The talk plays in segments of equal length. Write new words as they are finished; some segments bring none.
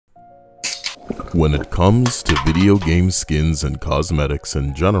When it comes to video game skins and cosmetics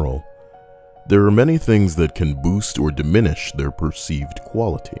in general, there are many things that can boost or diminish their perceived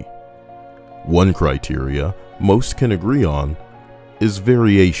quality. One criteria most can agree on is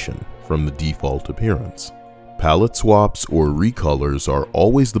variation from the default appearance. Palette swaps or recolors are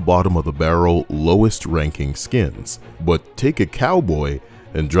always the bottom of the barrel, lowest ranking skins, but take a cowboy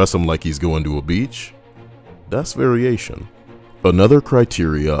and dress him like he's going to a beach, that's variation. Another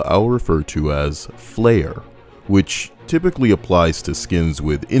criteria I'll refer to as flair, which typically applies to skins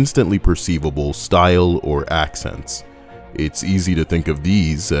with instantly perceivable style or accents. It's easy to think of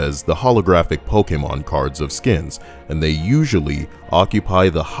these as the holographic Pokemon cards of skins, and they usually occupy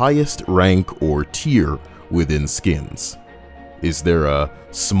the highest rank or tier within skins. Is there a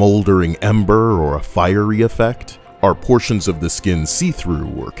smoldering ember or a fiery effect? Are portions of the skin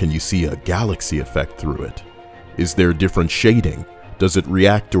see-through, or can you see a galaxy effect through it? Is there different shading? Does it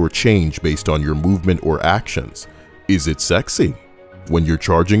react or change based on your movement or actions? Is it sexy? When you're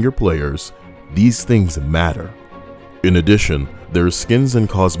charging your players, these things matter. In addition, there are skins and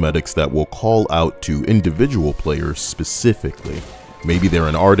cosmetics that will call out to individual players specifically. Maybe they're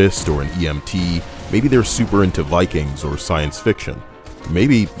an artist or an EMT, maybe they're super into Vikings or science fiction.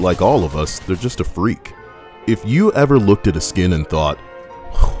 Maybe, like all of us, they're just a freak. If you ever looked at a skin and thought,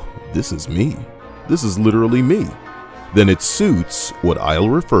 this is me, this is literally me, then it suits what I'll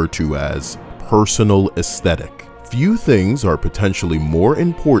refer to as personal aesthetic. Few things are potentially more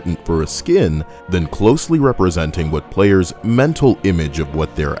important for a skin than closely representing what players' mental image of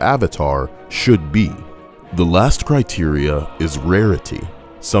what their avatar should be. The last criteria is rarity.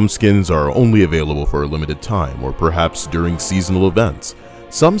 Some skins are only available for a limited time, or perhaps during seasonal events.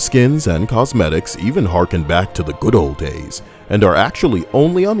 Some skins and cosmetics even harken back to the good old days, and are actually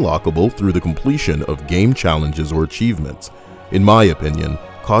only unlockable through the completion of game challenges or achievements. In my opinion,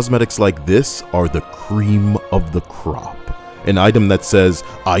 cosmetics like this are the cream of the crop. An item that says,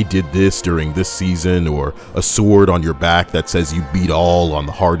 I did this during this season, or a sword on your back that says you beat all on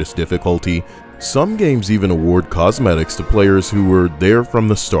the hardest difficulty. Some games even award cosmetics to players who were there from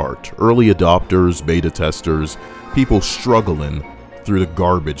the start, early adopters, beta testers, people struggling through the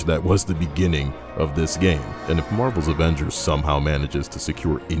garbage that was the beginning of this game. And if Marvel's Avengers somehow manages to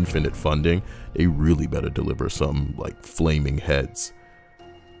secure infinite funding, they really better deliver some, like, flaming heads.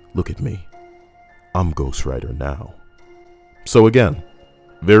 Look at me. I'm Ghost Rider now. So again,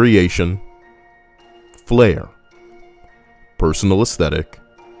 variation, flair, personal aesthetic,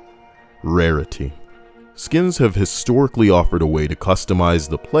 rarity. Skins have historically offered a way to customize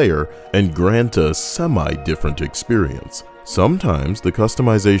the player and grant a semi-different experience. Sometimes the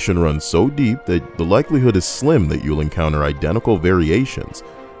customization runs so deep that the likelihood is slim that you'll encounter identical variations,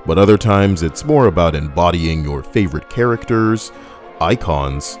 but other times it's more about embodying your favorite characters,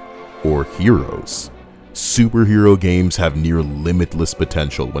 icons, or heroes. Superhero games have near limitless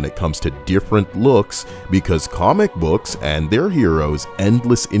potential when it comes to different looks because comic books and their heroes'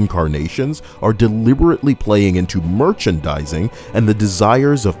 endless incarnations are deliberately playing into merchandising and the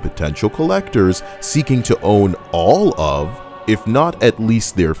desires of potential collectors seeking to own all of, if not at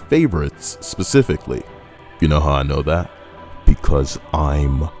least their favorites specifically. You know how I know that? Because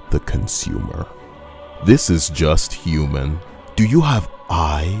I'm the consumer. This is just human. Do you have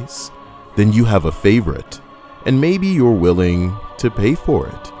eyes? Then you have a favorite, and maybe you're willing to pay for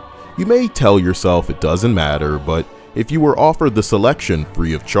it. You may tell yourself it doesn't matter, but if you were offered the selection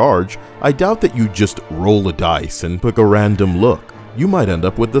free of charge, I doubt that you'd just roll a dice and pick a random look. You might end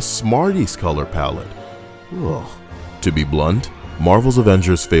up with the Smarties color palette. Ugh. To be blunt, Marvel's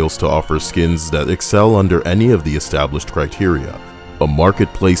Avengers fails to offer skins that excel under any of the established criteria. A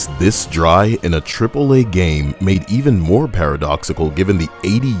marketplace this dry in a AAA game made even more paradoxical given the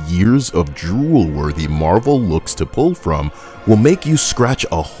 80 years of drool-worthy Marvel looks to pull from will make you scratch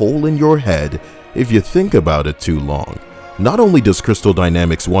a hole in your head if you think about it too long. Not only does Crystal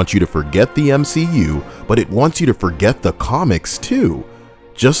Dynamics want you to forget the MCU, but it wants you to forget the comics too.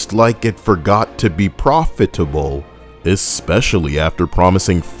 Just like it forgot to be profitable. Especially after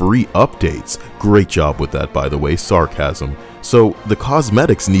promising free updates. Great job with that, by the way, sarcasm. So the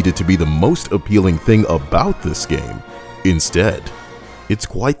cosmetics needed to be the most appealing thing about this game. Instead, it's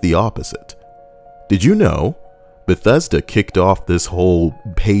quite the opposite. Did you know Bethesda kicked off this whole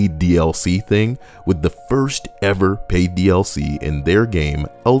paid DLC thing with the first ever paid DLC in their game,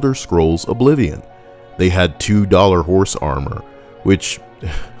 Elder Scrolls Oblivion? They had $2 horse armor, which,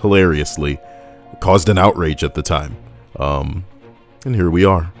 hilariously, caused an outrage at the time. And here we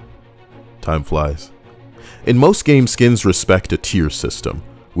are. Time flies. In most game, skins respect a tier system,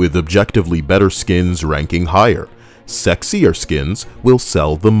 with objectively better skins ranking higher. Sexier skins will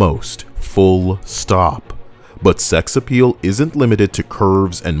sell the most. full stop. But sex appeal isn't limited to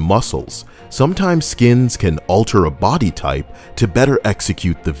curves and muscles. Sometimes skins can alter a body type to better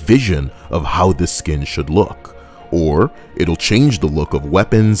execute the vision of how this skin should look. Or it'll change the look of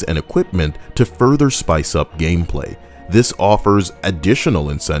weapons and equipment to further spice up gameplay. This offers additional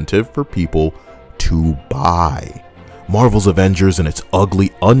incentive for people to buy. Marvel's Avengers and its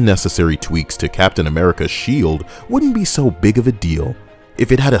ugly, unnecessary tweaks to Captain America's shield wouldn't be so big of a deal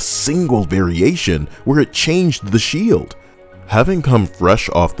if it had a single variation where it changed the shield. Having come fresh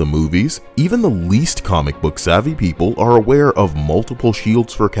off the movies, even the least comic book savvy people are aware of multiple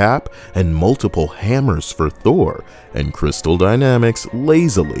shields for Cap and multiple hammers for Thor, and Crystal Dynamics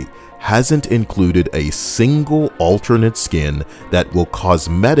lazily hasn't included a single alternate skin that will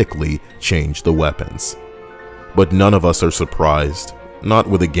cosmetically change the weapons. But none of us are surprised, not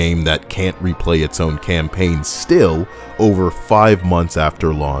with a game that can't replay its own campaign still over 5 months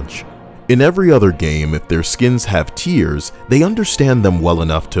after launch. In every other game, if their skins have tiers, they understand them well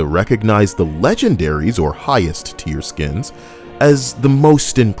enough to recognize the legendaries or highest tier skins as the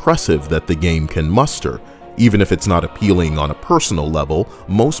most impressive that the game can muster. Even if it's not appealing on a personal level,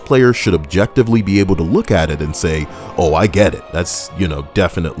 most players should objectively be able to look at it and say, oh, I get it, that's,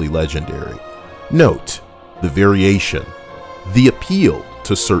 definitely legendary. Note the variation, the appeal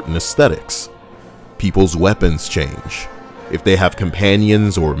to certain aesthetics. People's weapons change. If they have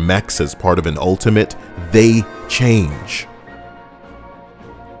companions or mechs as part of an ultimate, they change.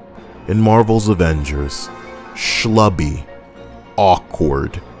 In Marvel's Avengers, schlubby,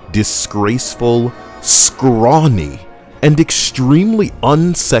 awkward, disgraceful, scrawny, and extremely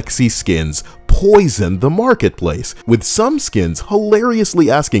unsexy skins poison the marketplace, with some skins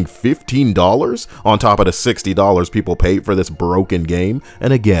hilariously asking $15 on top of the $60 people pay for this broken game.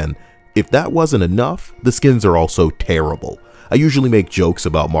 And again, if that wasn't enough, the skins are also terrible. I usually make jokes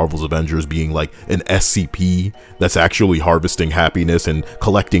about Marvel's Avengers being like an SCP that's actually harvesting happiness and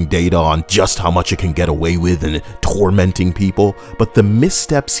collecting data on just how much it can get away with and tormenting people, but the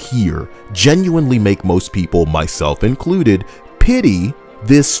missteps here genuinely make most people, myself included, pity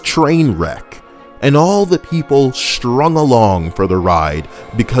this train wreck and all the people strung along for the ride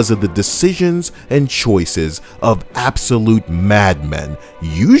because of the decisions and choices of absolute madmen.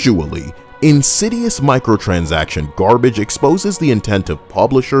 Usually, insidious microtransaction garbage exposes the intent of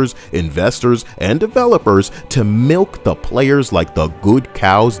publishers, investors, and developers to milk the players like the good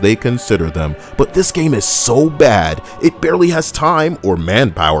cows they consider them. But this game is so bad, it barely has time, or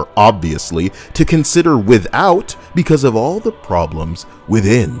manpower obviously, to consider without because of all the problems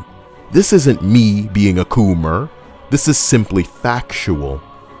within. This isn't me being a coomer, this is simply factual.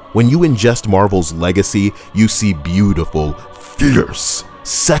 When you ingest Marvel's legacy, you see beautiful, fierce,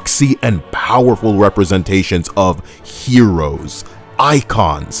 sexy, and powerful representations of heroes,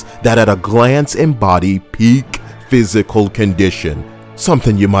 icons that at a glance embody peak physical condition,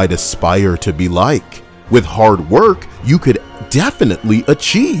 something you might aspire to be like. With hard work, you could definitely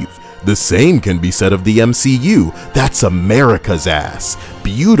achieve. The same can be said of the MCU. That's America's ass.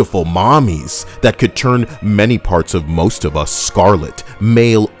 Beautiful mommies that could turn many parts of most of us scarlet,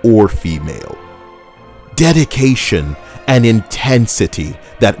 male or female. Dedication and intensity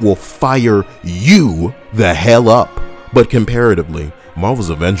that will fire you the hell up. But comparatively, Marvel's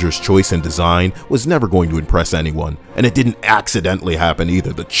Avengers' choice and design was never going to impress anyone, and it didn't accidentally happen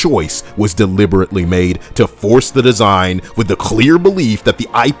either. The choice was deliberately made to force the design with the clear belief that the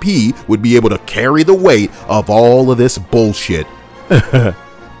IP would be able to carry the weight of all of this bullshit.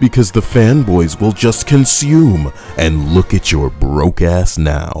 Because the fanboys will just consume, and look at your broke ass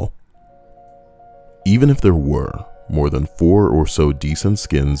now. Even if there were more than 4 or so decent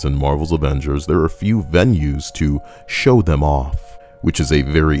skins in Marvel's Avengers, there are few venues to show them off, which is a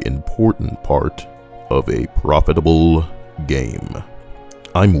very important part of a profitable game.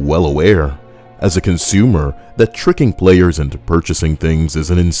 I'm well aware, as a consumer, that tricking players into purchasing things is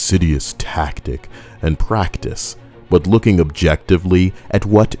an insidious tactic and practice, but looking objectively at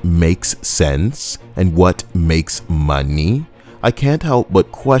what makes sense and what makes money, I can't help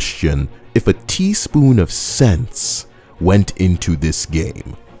but question if a teaspoon of sense went into this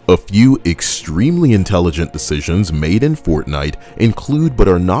game. A few extremely intelligent decisions made in Fortnite include, but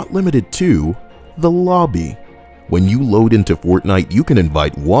are not limited to, the lobby. When you load into Fortnite, you can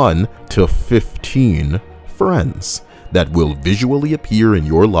invite 1 to 15 friends that will visually appear in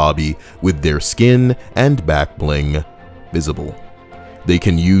your lobby with their skin and back bling visible. They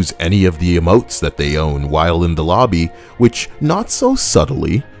can use any of the emotes that they own while in the lobby, which not so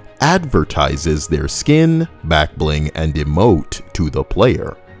subtly advertises their skin, back bling, and emote to the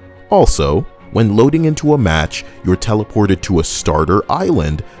player. Also, When loading into a match, you're teleported to a starter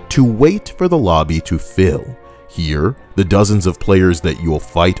island to wait for the lobby to fill. Here, the dozens of players that you'll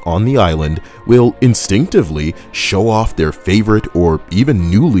fight on the island will instinctively show off their favorite or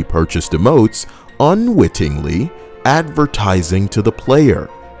even newly purchased emotes, unwittingly advertising to the player.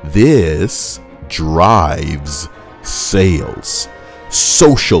 This drives sales.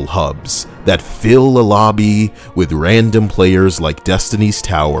 Social hubs that fill a lobby with random players like Destiny's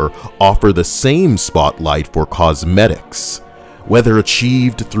Tower offer the same spotlight for cosmetics. Whether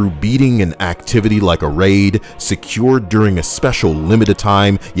achieved through beating an activity like a raid, secured during a special limited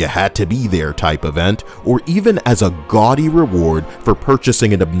time you had to be there type event, or even as a gaudy reward for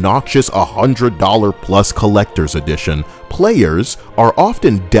purchasing an obnoxious $100 plus collector's edition, players are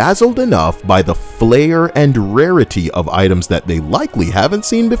often dazzled enough by the flair and rarity of items that they likely haven't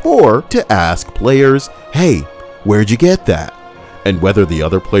seen before to ask players, "Hey, where'd you get that?" And whether the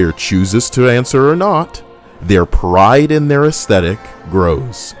other player chooses to answer or not, their pride in their aesthetic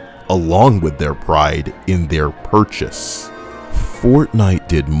grows, along with their pride in their purchase. Fortnite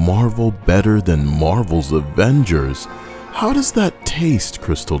did Marvel better than Marvel's Avengers. How does that taste,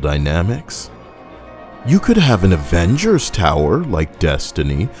 Crystal Dynamics? You could have an Avengers tower like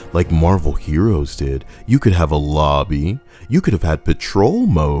Destiny, like Marvel Heroes did. You could have a lobby. You could have had patrol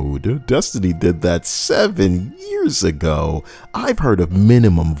mode. Destiny did that 7 years ago. I've heard of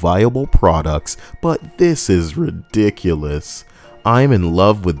minimum viable products, but this is ridiculous. I'm in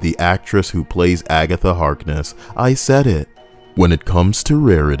love with the actress who plays Agatha Harkness. I said it. When it comes to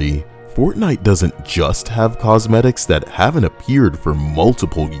rarity, Fortnite doesn't just have cosmetics that haven't appeared for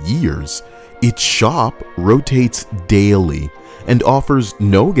multiple years. Its shop rotates daily and offers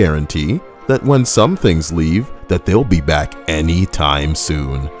no guarantee that when some things leave, that they'll be back anytime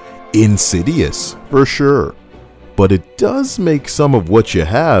soon. Insidious, for sure. But it does make some of what you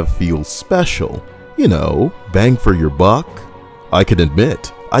have feel special. You know, bang for your buck. I can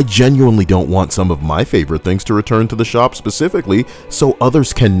admit, I genuinely don't want some of my favorite things to return to the shop specifically so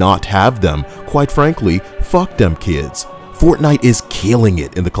others cannot have them. Quite frankly, fuck them kids. Fortnite is killing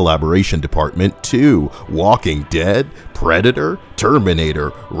it in the collaboration department too. Walking Dead, Predator,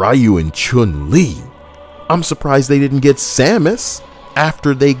 Terminator, Ryu and Chun-Li. I'm surprised they didn't get Samus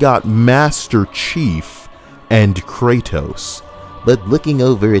after they got Master Chief and Kratos. But looking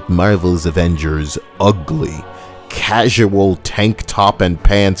over at Marvel's Avengers' ugly, casual tank top and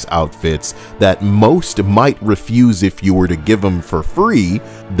pants outfits that most might refuse if you were to give them for free,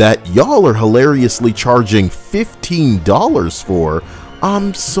 that y'all are hilariously charging $15 for,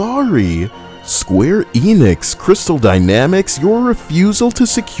 I'm sorry. Square Enix, Crystal Dynamics, your refusal to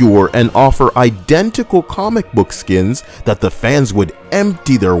secure and offer identical comic book skins that the fans would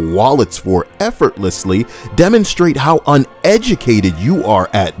empty their wallets for effortlessly demonstrate how uneducated you are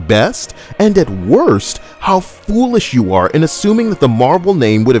at best, and at worst, how foolish you are in assuming that the Marvel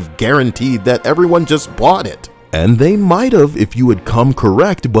name would have guaranteed that everyone just bought it. And they might have if you had come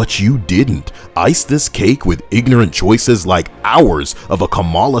correct, but you didn't. Ice this cake with ignorant choices like hours of a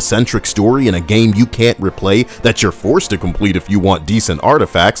Kamala-centric story in a game you can't replay that you're forced to complete if you want decent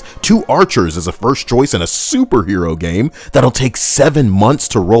artifacts, 2 archers as a first choice in a superhero game that'll take 7 months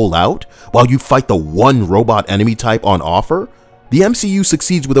to roll out while you fight the one robot enemy type on offer. The MCU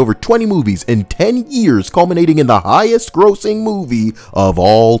succeeds with over 20 movies in 10 years, culminating in the highest grossing movie of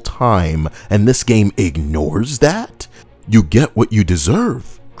all time, and this game ignores that? You get what you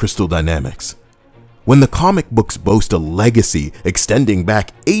deserve, Crystal Dynamics. When the comic books boast a legacy extending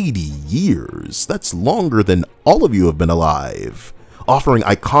back 80 years, that's longer than all of you have been alive, offering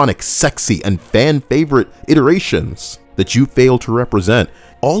iconic, sexy, and fan-favorite iterations that you fail to represent,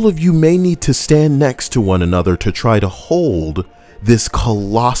 all of you may need to stand next to one another to try to hold this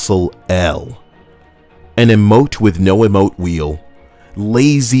colossal L. An emote with no emote wheel,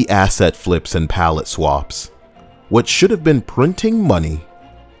 lazy asset flips and palette swaps. What should have been printing money,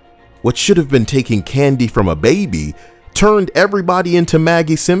 what should have been taking candy from a baby, turned everybody into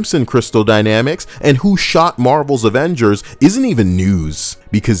Maggie Simpson, Crystal Dynamics, and who shot Marvel's Avengers isn't even news,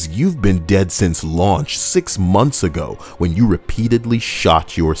 because you've been dead since launch 6 months ago when you repeatedly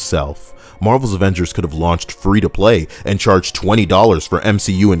shot yourself. Marvel's Avengers could have launched free to play and charged $20 for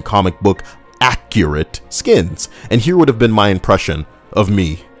MCU and comic book accurate skins, and here would have been my impression of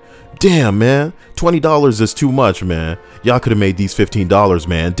me. Damn, man, $20 is too much, man. Y'all could have made these $15,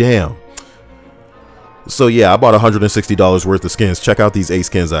 man. Damn. So yeah, I bought $160 worth of skins. Check out these 8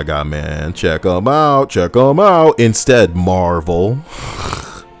 skins I got, man. Check them out. Check them out. Instead, Marvel.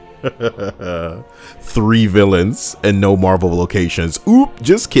 3 villains and no Marvel locations. Oop,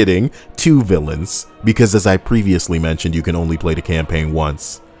 just kidding. 2 villains. Because as I previously mentioned, you can only play the campaign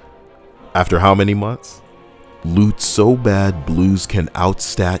once. After how many months? Loot so bad blues can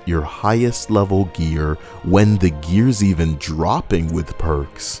outstat your highest level gear when the gear's even dropping with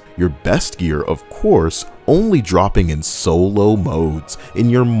perks. Your best gear, of course, only dropping in solo modes in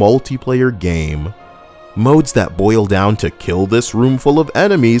your multiplayer game. Modes that boil down to kill this room full of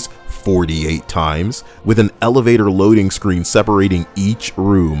enemies 48 times with an elevator loading screen separating each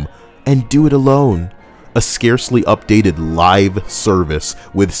room, and do it alone. A scarcely updated live service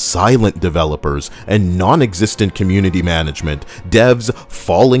with silent developers and non-existent community management, devs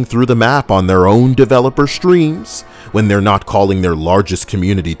falling through the map on their own developer streams when they're not calling their largest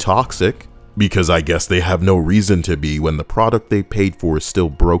community toxic, because I guess they have no reason to be when the product they paid for is still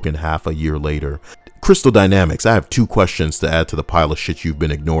broken half a year later. Crystal Dynamics, I have 2 questions to add to the pile of shit you've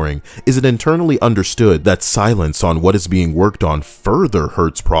been ignoring. Is it internally understood that silence on what is being worked on further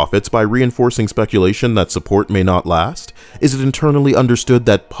hurts profits by reinforcing speculation that support may not last? Is it internally understood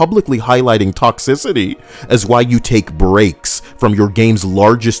that publicly highlighting toxicity as why you take breaks from your game's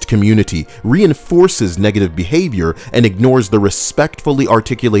largest community reinforces negative behavior and ignores the respectfully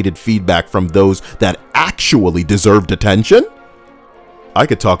articulated feedback from those that actually deserved attention? I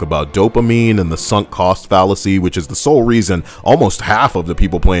could talk about dopamine and the sunk cost fallacy, which is the sole reason almost half of the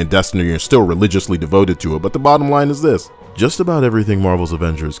people playing Destiny are still religiously devoted to it, but the bottom line is this. Just about everything Marvel's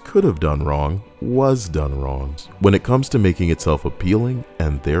Avengers could have done wrong was done wrong when it comes to making itself appealing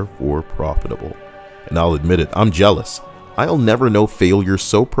and therefore profitable. And I'll admit it, I'm jealous. I'll never know failure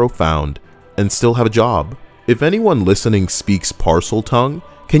so profound and still have a job. If anyone listening speaks parcel tongue,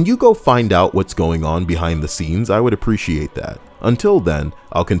 can you go find out what's going on behind the scenes? I would appreciate that. Until then,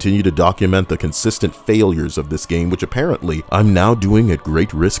 I'll continue to document the consistent failures of this game, which apparently I'm now doing at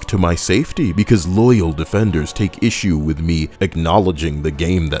great risk to my safety because loyal defenders take issue with me acknowledging the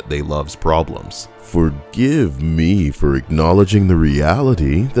game that they love's problems. Forgive me for acknowledging the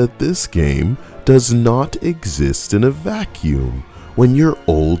reality that this game does not exist in a vacuum. When you're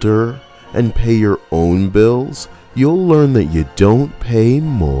older and pay your own bills, you'll learn that you don't pay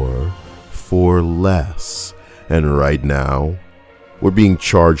more for less. And right now, we're being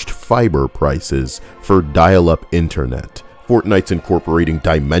charged fiber prices for dial-up internet. Fortnite's incorporating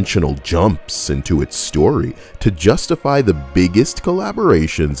dimensional jumps into its story to justify the biggest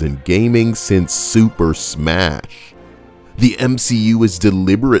collaborations in gaming since Super Smash. The MCU is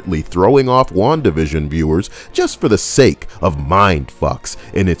deliberately throwing off WandaVision viewers just for the sake of mindfucks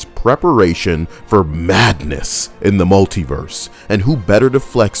in its preparation for madness in the multiverse. And who better to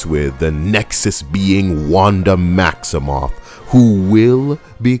flex with than Nexus being Wanda Maximoff, who will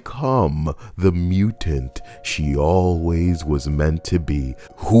become the mutant she always was meant to be.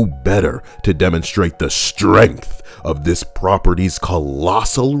 Who better to demonstrate the strength of this property's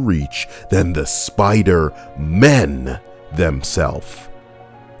colossal reach than the Spider-Men themselves?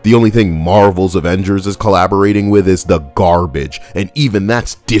 The only thing Marvel's Avengers is collaborating with is the garbage, and even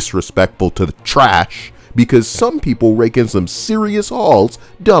that's disrespectful to the trash, because some people rake in some serious hauls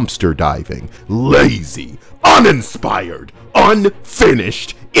dumpster diving, lazy, uninspired,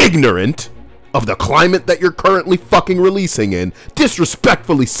 unfinished, ignorant of the climate that you're currently fucking releasing in,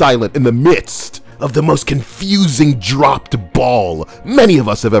 disrespectfully silent in the midst of the most confusing dropped ball many of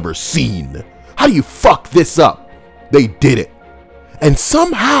us have ever seen. How do you fuck this up? They did it. And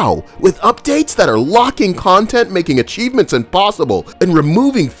somehow, with updates that are locking content, making achievements impossible, and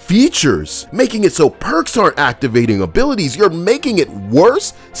removing features, making it so perks aren't activating abilities, you're making it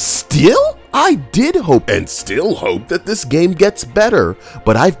worse still? I did hope and still hope that this game gets better,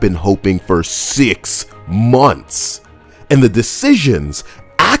 but I've been hoping for 6 months. And the decisions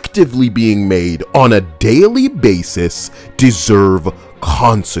actively being made on a daily basis deserve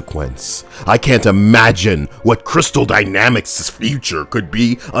consequence. I can't imagine what Crystal Dynamics' future could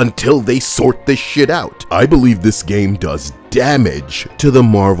be until they sort this shit out. I believe this game does damage to the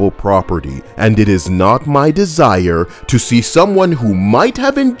Marvel property, and it is not my desire to see someone who might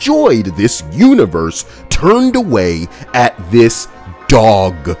have enjoyed this universe turned away at this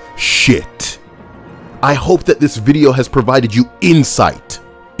dog shit. I hope that this video has provided you insight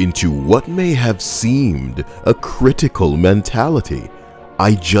into what may have seemed a critical mentality.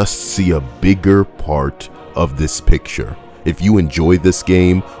 I just see a bigger part of this picture. If you enjoy this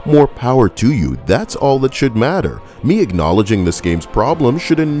game, more power to you. That's all that should matter. Me acknowledging this game's problems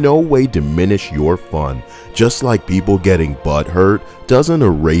should in no way diminish your fun. Just like people getting butthurt doesn't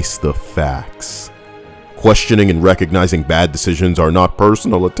erase the facts. Questioning and recognizing bad decisions are not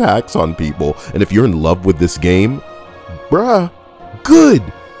personal attacks on people. And if you're in love with this game, bruh, good.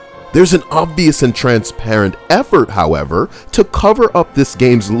 There's an obvious and transparent effort, however, to cover up this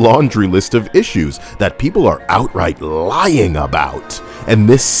game's laundry list of issues that people are outright lying about. And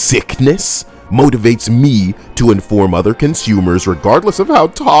this sickness motivates me to inform other consumers, regardless of how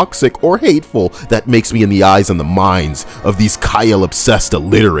toxic or hateful that makes me in the eyes and the minds of these Kyle-obsessed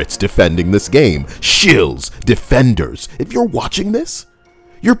illiterates defending this game. Shills, defenders, if you're watching this,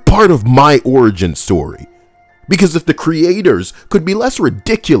 you're part of my origin story. Because if the creators could be less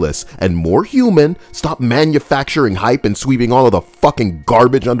ridiculous and more human, stop manufacturing hype and sweeping all of the fucking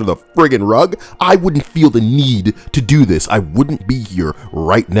garbage under the friggin' rug, I wouldn't feel the need to do this. I wouldn't be here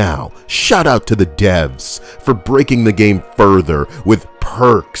right now. Shout out to the devs for breaking the game further with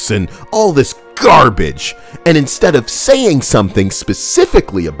perks and all this garbage. And instead of saying something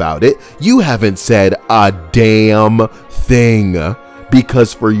specifically about it, you haven't said a damn thing.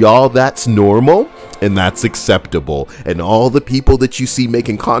 Because for y'all, that's normal and that's acceptable. And all the people that you see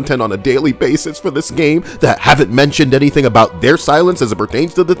making content on a daily basis for this game that haven't mentioned anything about their silence as it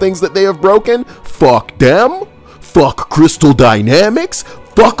pertains to the things that they have broken, fuck them, fuck Crystal Dynamics,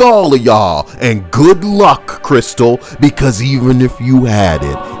 fuck all of y'all, and good luck, Crystal, because even if you had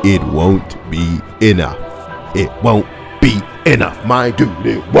it, it won't be enough. It won't be enough, my dude,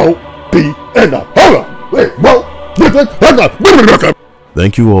 it won't be enough. Hold on, it won't be enough.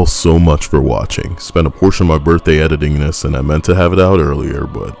 Thank you all so much for watching. Spent a portion of my birthday editing this and I meant to have it out earlier,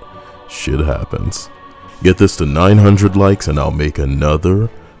 but shit happens. Get this to 900 likes and I'll make another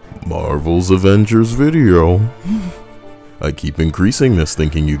Marvel's Avengers video. I keep increasing this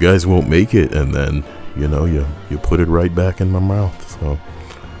thinking you guys won't make it, and then, you know, you put it right back in my mouth, so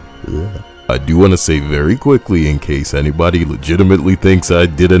yeah. I do want to say very quickly, in case anybody legitimately thinks I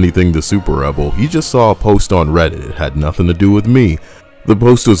did anything to Super Rebel, he just saw a post on Reddit. It had nothing to do with me. The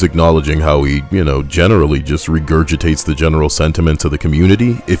post was acknowledging how he, you know, generally just regurgitates the general sentiments of the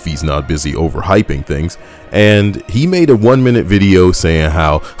community if he's not busy overhyping things. And he made a 1-minute video saying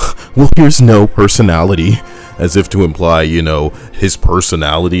how, well, here's no personality, as if to imply, you know, his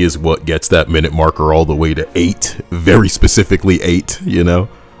personality is what gets that minute marker all the way to 8, very specifically 8, you know.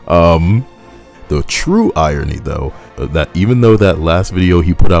 The true irony, though, that even though that last video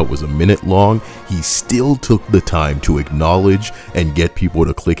he put out was a minute long, he still took the time to acknowledge and get people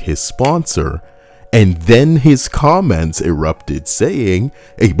to click his sponsor, and then his comments erupted saying,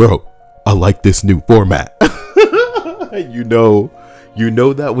 hey bro, I like this new format. you know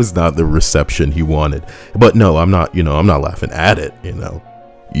that was not the reception he wanted. But no, I'm not laughing at it, you know.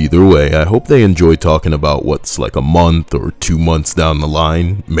 Either way, I hope they enjoy talking about what's like a month or 2 months down the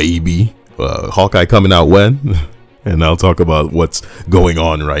line, maybe. Hawkeye coming out when? And I'll talk about what's going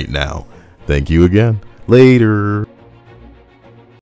on right now. Thank you again. Later.